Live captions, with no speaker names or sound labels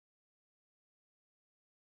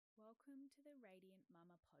Welcome to the Radiant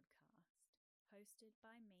Mama podcast, hosted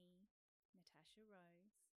by me, Natasha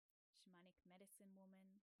Rose, shamanic medicine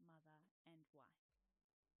woman, mother, and wife.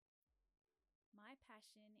 My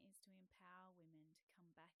passion is to empower women to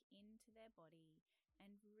come back into their body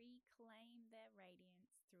and reclaim their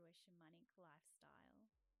radiance through a shamanic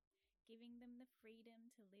lifestyle, giving them the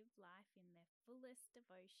freedom to live life in their fullest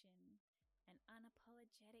devotion and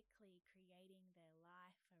unapologetically creating their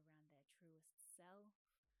life around their truest self,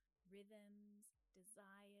 rhythms,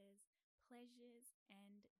 desires, pleasures,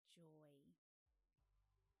 and joy.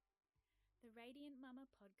 The Radiant Mama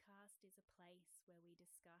podcast is a place where we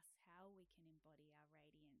discuss how we can embody our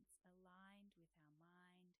radiance aligned with our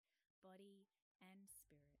mind, body, and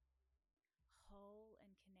spirit. Whole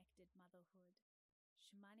and connected motherhood,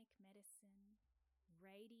 shamanic medicine,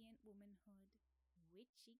 radiant womanhood,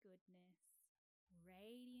 witchy goodness,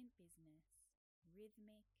 radiant business,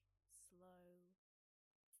 rhythmic, slow,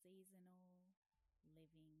 seasonal,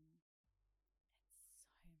 living,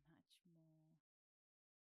 and so much more.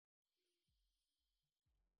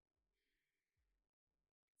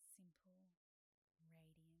 Simple,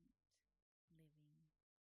 radiant living.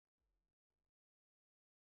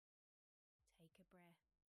 Take a breath.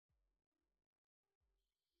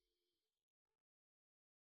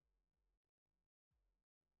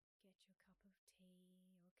 Get your cup of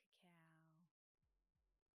tea or cacao.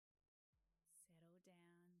 Settle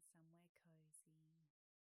down somewhere cozy.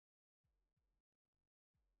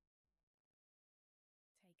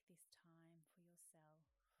 Take this time for yourself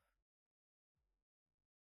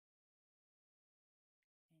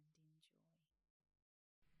and enjoy.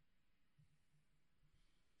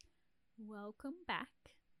 Welcome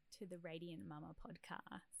back to the Radiant Mama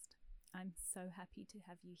podcast. I'm so happy to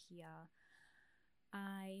have you here.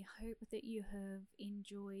 I hope that you have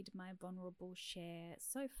enjoyed my vulnerable share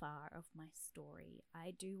so far of my story.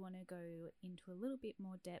 I do want to go into a little bit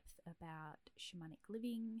more depth about shamanic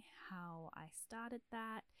living, how I started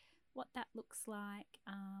that, what that looks like,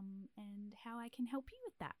 and how I can help you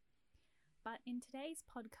with that. But in today's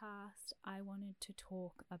podcast, I wanted to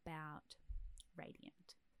talk about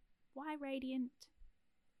radiant. Why radiant?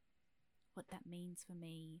 What that means for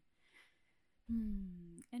me.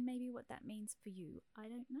 And maybe what that means for you. I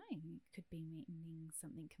don't know. It could be meaning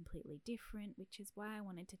something completely different, which is why I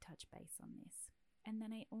wanted to touch base on this. And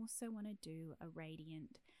then I also want to do a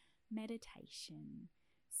radiant meditation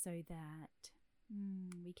so that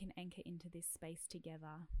we can anchor into this space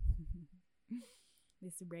together.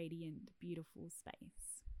 This radiant, beautiful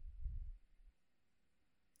space.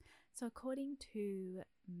 So according to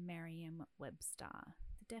Merriam-Webster,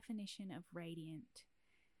 the definition of radiant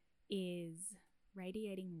is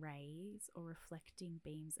radiating rays or reflecting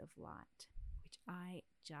beams of light, which I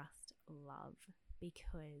just love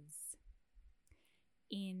because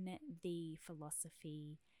in the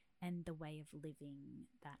philosophy and the way of living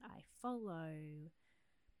that I follow,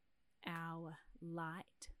 our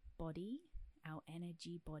light body, our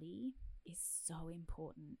energy body is so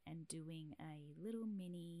important, and doing a little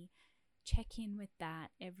mini check-in with that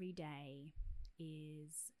every day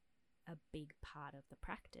is a big part of the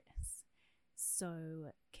practice.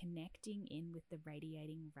 So connecting in with the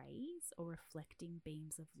radiating rays or reflecting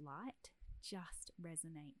beams of light just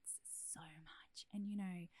resonates so much. And you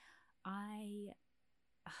know, I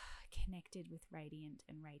connected with radiant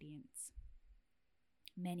and radiance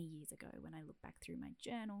many years ago. When I look back through my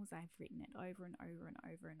journals, I've written it over and over and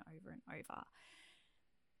over and over and over.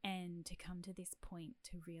 And to come to this point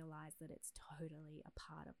to realize that it's totally a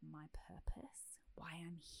part of my purpose, why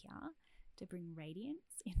I'm here to bring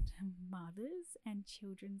radiance into mothers and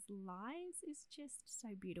children's lives, is just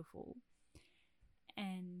so beautiful.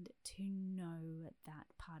 And to know that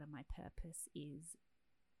part of my purpose is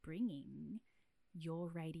bringing your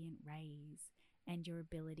radiant rays and your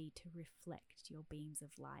ability to reflect your beams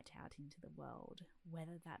of light out into the world,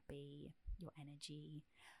 whether that be your energy,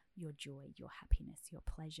 your joy, your happiness, your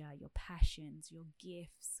pleasure, your passions, your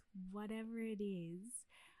gifts, whatever it is.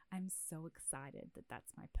 I'm so excited that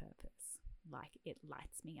that's my purpose. Like, it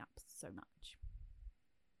lights me up so much.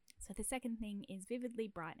 So the second thing is vividly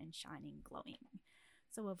bright and shining, glowing.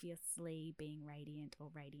 So obviously being radiant or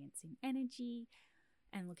radiance in energy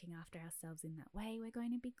and looking after ourselves in that way, we're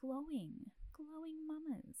going to be glowing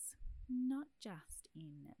mamas, not just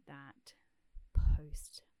in that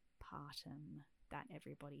postpartum that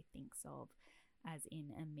everybody thinks of as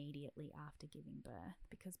in immediately after giving birth,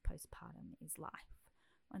 because postpartum is life.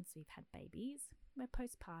 Once we've had babies, we're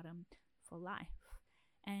postpartum for life.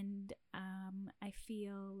 And I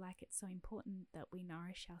feel like it's so important that we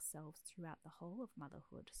nourish ourselves throughout the whole of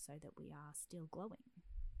motherhood so that we are still glowing.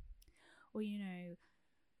 Or, you know,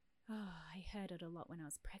 I heard it a lot when I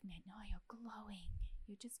was pregnant. No, you're glowing.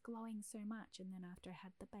 You're just glowing so much. And then after I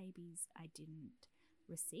had the babies, I didn't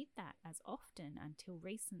receive that as often until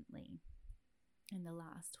recently, in the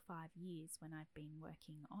last 5 years, when I've been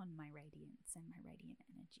working on my radiance and my radiant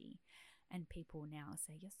energy. And people now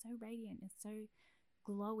say, you're so radiant, it's so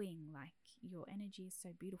glowing, like your energy is so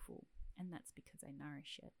beautiful. And that's because I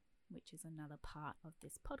nourish it, which is another part of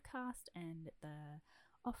this podcast and the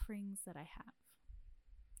offerings that I have.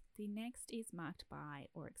 The next is marked by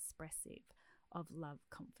or expressive of love,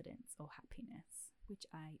 confidence, or happiness, which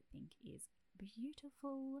I think is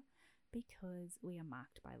beautiful because we are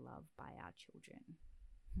marked by love by our children.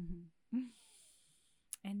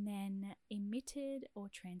 And then emitted or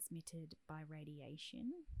transmitted by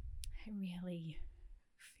radiation. I really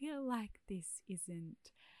feel like this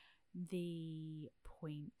isn't the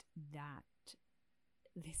point that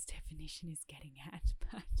this definition is getting at,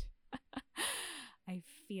 but I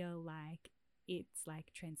feel like it's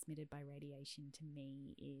like transmitted by radiation to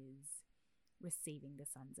me is receiving the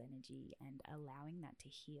sun's energy and allowing that to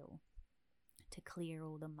heal, to clear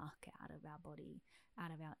all the muck out of our body,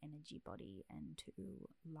 out of our energy body, and to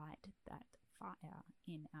light that fire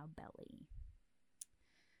in our belly.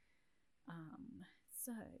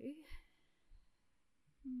 So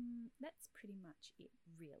that's pretty much it,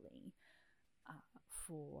 really,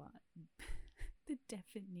 for the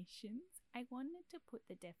definitions. I wanted to put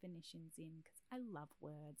the definitions in because I love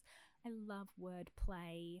words. I love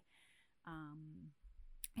wordplay.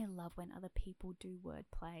 I love when other people do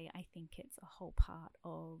wordplay. I think it's a whole part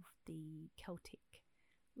of the Celtic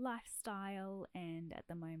lifestyle, and at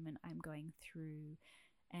the moment I'm going through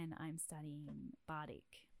and I'm studying bardic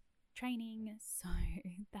training, so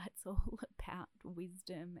that's all about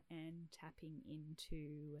wisdom and tapping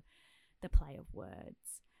into the play of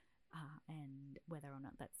words, and whether or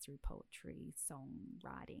not that's through poetry, song,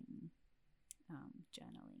 writing,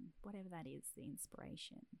 journaling, whatever that is, the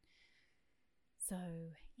inspiration. So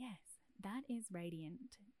yes, that is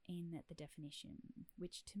radiant in the definition,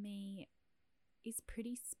 which to me is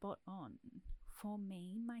pretty spot on. For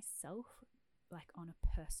me, myself, like on a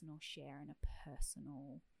personal share and a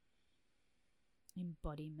personal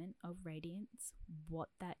embodiment of radiance, what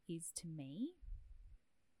that is to me,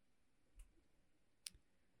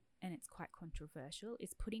 and it's quite controversial,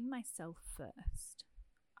 is putting myself first.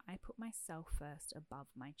 I put myself first above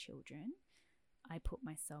my children. I put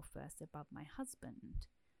myself first above my husband.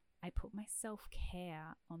 I put my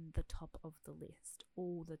self-care on the top of the list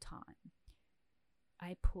all the time.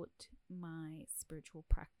 I put my spiritual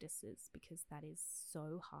practices, because that is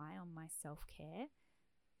so high on my self-care,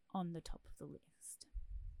 on the top of the list.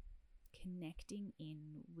 Connecting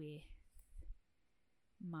in with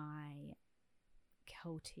my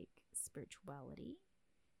Celtic spirituality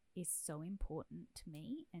is so important to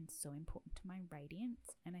me and so important to my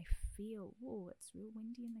radiance. And I feel, oh, it's real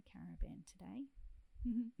windy in the caravan today.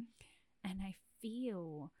 And I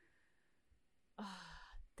feel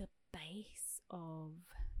the base of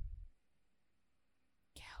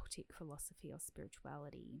Celtic philosophy or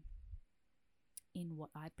spirituality in what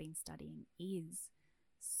I've been studying is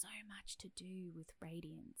so much to do with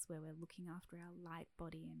radiance, where we're looking after our light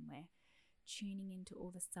body and we're tuning into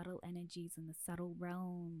all the subtle energies and the subtle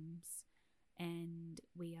realms, and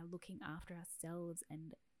we are looking after ourselves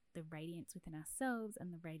and the radiance within ourselves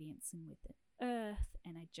and the radiance in within earth.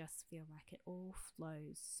 And I just feel like it all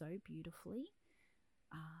flows so beautifully,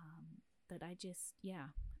 that I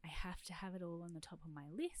have to have it all on the top of my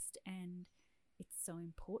list, and it's so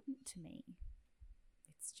important to me.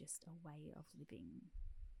 It's just a way of living.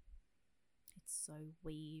 It's so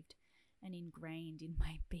weaved and ingrained in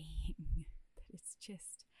my being that it's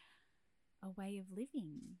just a way of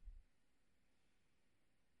living.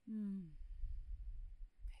 I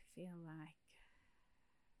feel like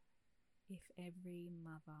if every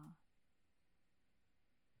mother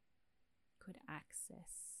could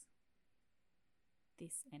access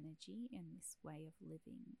this energy and this way of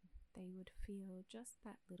living, they would feel just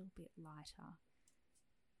that little bit lighter,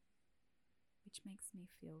 which makes me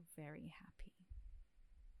feel very happy.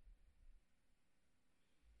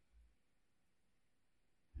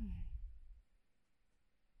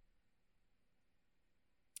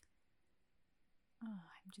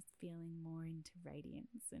 I'm just feeling more into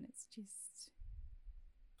radiance, and it's just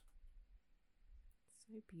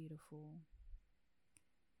so beautiful.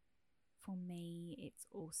 For me, it's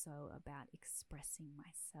also about expressing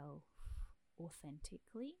myself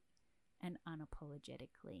authentically and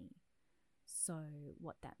unapologetically. So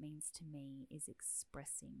what that means to me is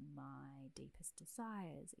expressing my deepest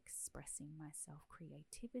desires, expressing myself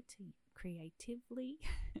creatively,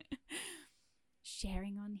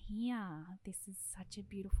 sharing on here. This is such a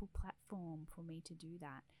beautiful platform for me to do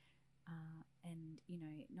that. And,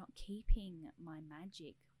 not keeping my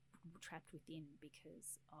magic trapped within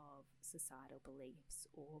because of societal beliefs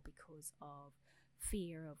or because of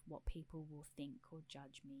fear of what people will think or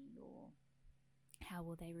judge me or how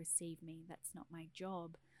will they receive me. That's not my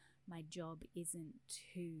job. My job isn't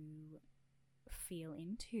to feel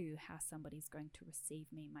into how somebody's going to receive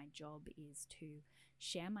me. My job is to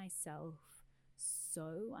share myself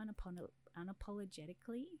so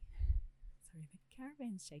unapologetically. Sorry, the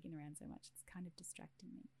caravan's shaking around so much, it's kind of distracting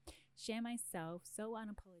me. Share myself so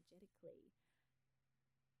unapologetically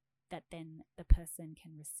that then the person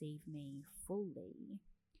can receive me fully.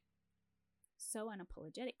 So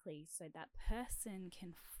unapologetically, so that person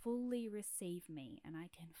can fully receive me and I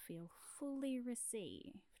can feel fully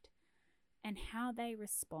received. And how they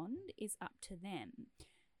respond is up to them.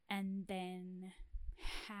 And then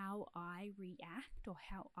how I react or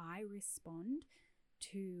how I respond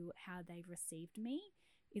to how they've received me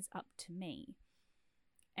is up to me.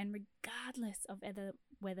 And regardless of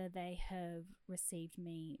whether they have received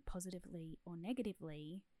me positively or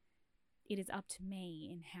negatively, it is up to me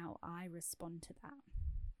in how I respond to that.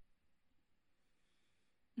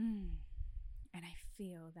 And I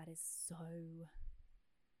feel that is so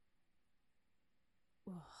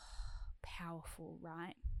powerful,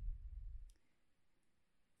 right?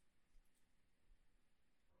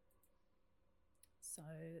 So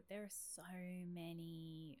there are so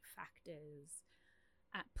many factors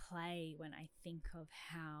at play when I think of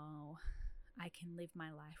how I can live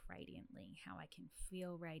my life radiantly, how I can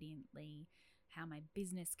feel radiantly, how my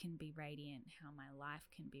business can be radiant, how my life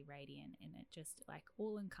can be radiant, and it just like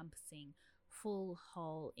all encompassing, full,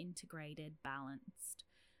 whole, integrated, balanced.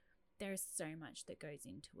 There's so much that goes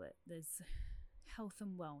into it. There's health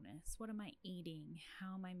and wellness. What am I eating?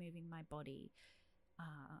 How am I moving my body?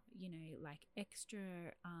 Like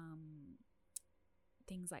extra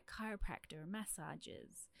things like chiropractor,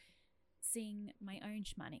 massages, seeing my own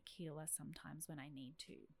shamanic healer sometimes when I need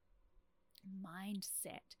to,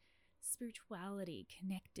 mindset, spirituality,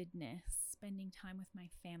 connectedness, spending time with my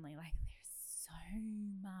family. Like there's so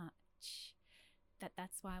much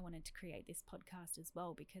that's why I wanted to create this podcast as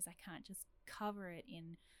well, because I can't just cover it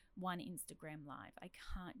in one Instagram live. I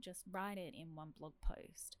can't just write it in one blog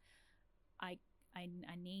post. I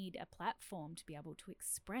need a platform to be able to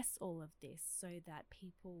express all of this so that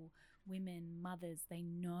people, women, mothers, they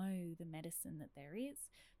know the medicine that there is.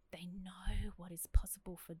 They know what is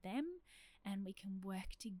possible for them, and we can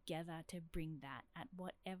work together to bring that at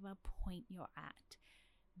whatever point you're at.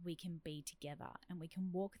 We can be together and we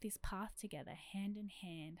can walk this path together, hand in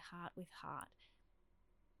hand, heart with heart,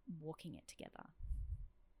 walking it together.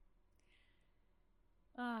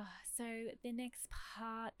 So the next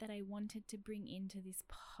part that I wanted to bring into this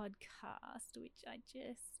podcast, which I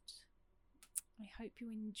hope you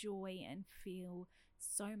enjoy and feel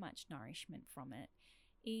so much nourishment from it,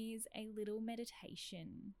 is a little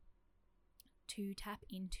meditation to tap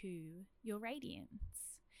into your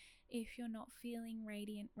radiance. If you're not feeling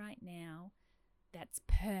radiant right now, that's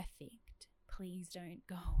perfect. Please don't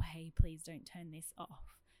go away. Please don't turn this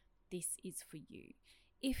off. This is for you.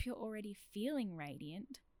 If you're already feeling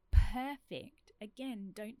radiant, perfect.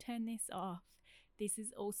 Again, don't turn this off. This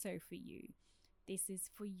is also for you. This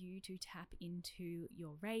is for you to tap into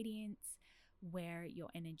your radiance, where your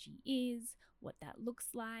energy is, what that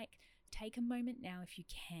looks like. Take a moment now, if you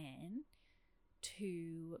can,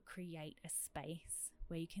 to create a space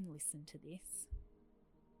where you can listen to this.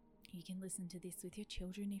 You can listen to this with your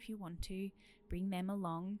children if you want to. Bring them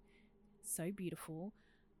along. So beautiful.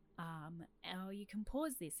 Or you can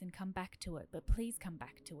pause this and come back to it, but please come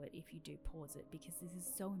back to it if you do pause it, because this is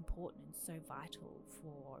so important and so vital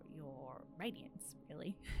for your radiance,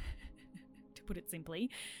 really, to put it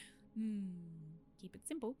simply. Keep it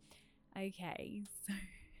simple. Okay, so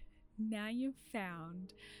now you've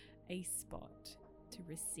found a spot to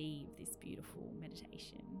receive this beautiful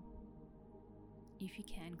meditation. If you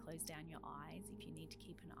can, close down your eyes. If you need to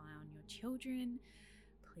keep an eye on your children,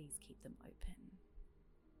 please keep them open.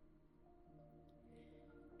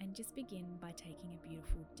 And just begin by taking a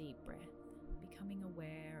beautiful deep breath, becoming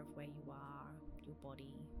aware of where you are, your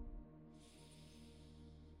body,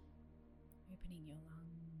 opening your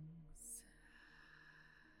lungs,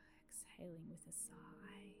 exhaling with a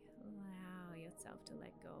sigh. Allow yourself to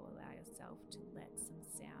let go, allow yourself to let some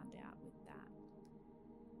sound out with that.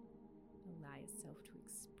 Allow yourself to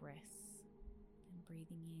express, and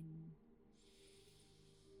breathing in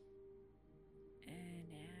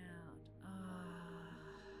and out.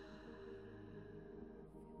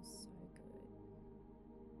 Feels so good.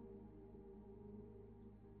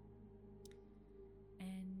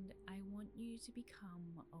 to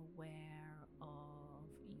become aware of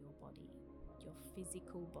your body, your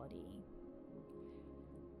physical body.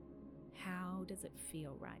 How does it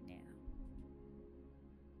feel right now?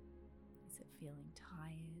 Is it feeling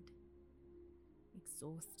tired,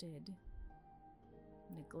 exhausted,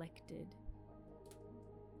 neglected?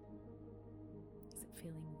 Is it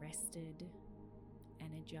feeling rested,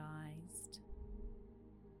 energized?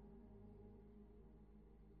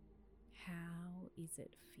 How is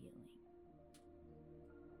it feeling?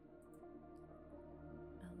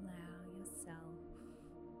 Allow yourself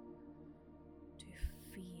to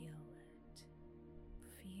feel it.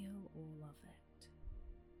 Feel all of it.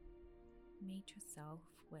 Meet yourself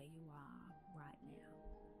where you are right now.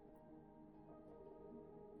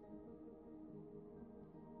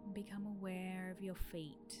 Become aware of your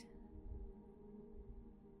feet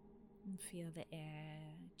and feel the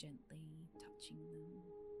air gently touching them,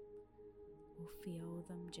 or feel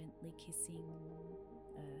them gently kissing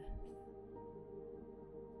earth.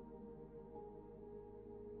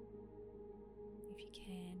 If you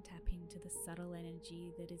can, tap into the subtle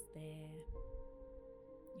energy that is there.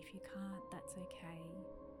 If you can't, that's okay.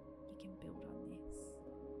 You can build on this.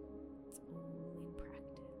 It's all in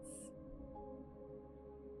practice.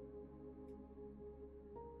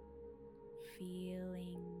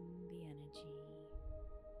 Feeling the energy.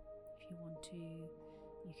 If you want to,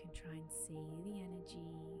 you can try and see the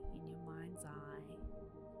energy in your mind's eye,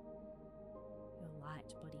 your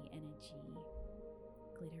light body energy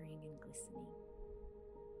glittering and glistening.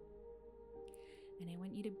 And I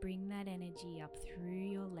want you to bring that energy up through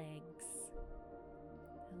your legs.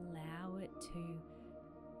 Allow it to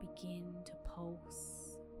begin to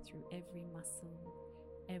pulse through every muscle,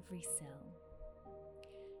 every cell.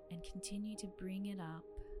 And continue to bring it up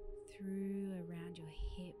through around your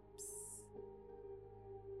hips,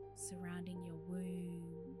 surrounding your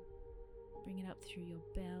womb. Bring it up through your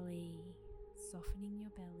belly, softening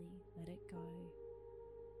your belly, let it go.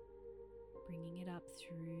 Bringing it up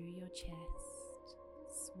through your chest,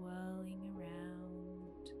 swirling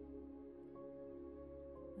around.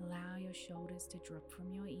 Allow your shoulders to drop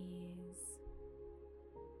from your ears.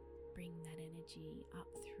 Bring that energy up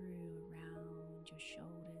through around your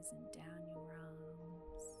shoulders and down your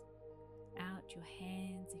arms, out your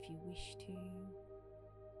hands if you wish to.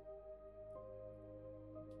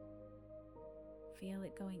 Feel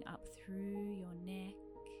it going up through your neck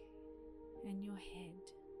and your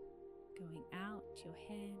head, going out your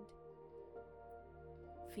head.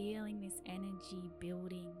 Feeling this energy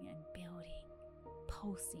building and building,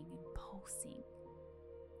 pulsing and pulsing,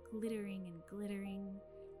 glittering and glittering,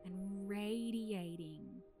 and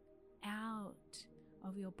radiating out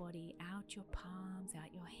of your body, out your palms,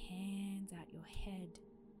 out your hands, out your head.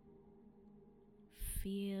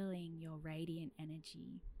 Feeling your radiant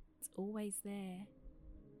energy. It's always there,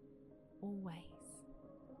 always.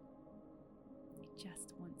 It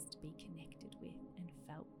just wants to be connected with and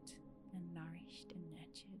felt and nourished and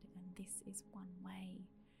nurtured. And this is one way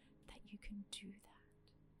that you can do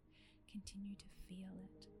that. Continue to feel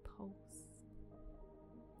it pulse,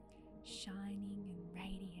 shining and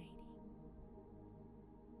radiating.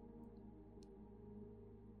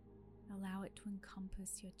 Allow it to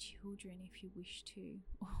encompass your children if you wish to,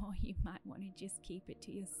 or you might want to just keep it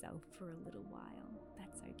to yourself for a little while.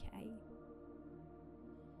 That's okay.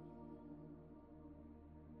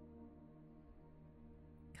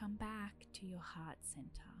 Come back to your heart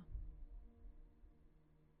center.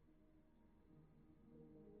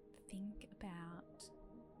 Think about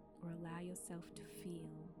or allow yourself to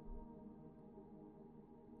feel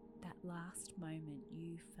that last moment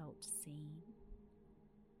you felt seen,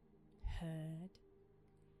 heard,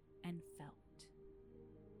 and felt.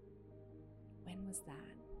 When was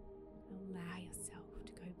that? Allow yourself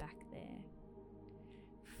to go back there.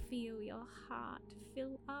 Feel your heart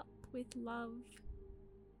fill up with love.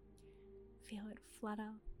 Feel it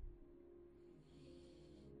flutter.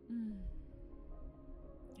 And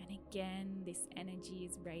again, this energy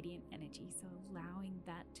is radiant energy, so allowing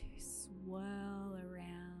that to swirl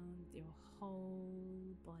around your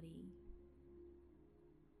whole body.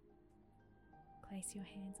 Place your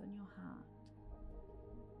hands on your heart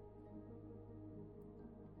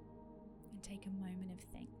and take a moment of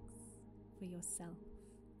thanks for yourself,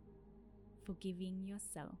 for giving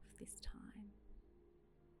yourself this time.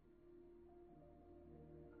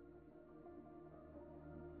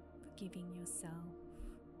 For giving yourself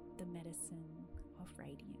the medicine of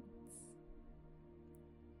radiance.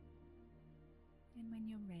 And when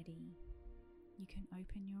you're ready, you can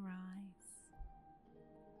open your eyes.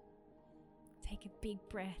 Take a big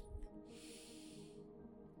breath.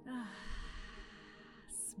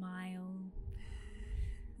 Smile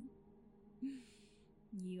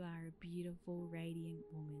You are a beautiful, radiant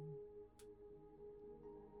woman.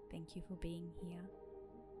 Thank you for being here.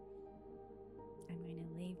 I'm going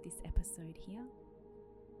to leave this episode here.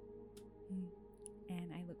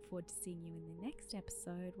 And I look forward to seeing you in the next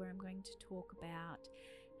episode, where I'm going to talk about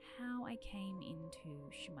how I came into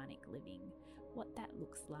shamanic living, what that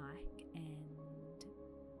looks like, and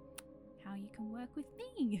how you can work with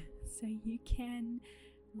me so you can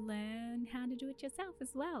learn how to do it yourself as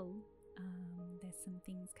well. There's some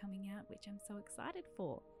things coming out which I'm so excited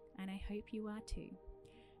for, and I hope you are too.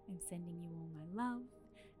 I'm sending you all my love,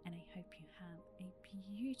 and I hope you have a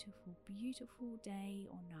beautiful, beautiful day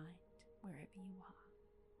or night wherever you are.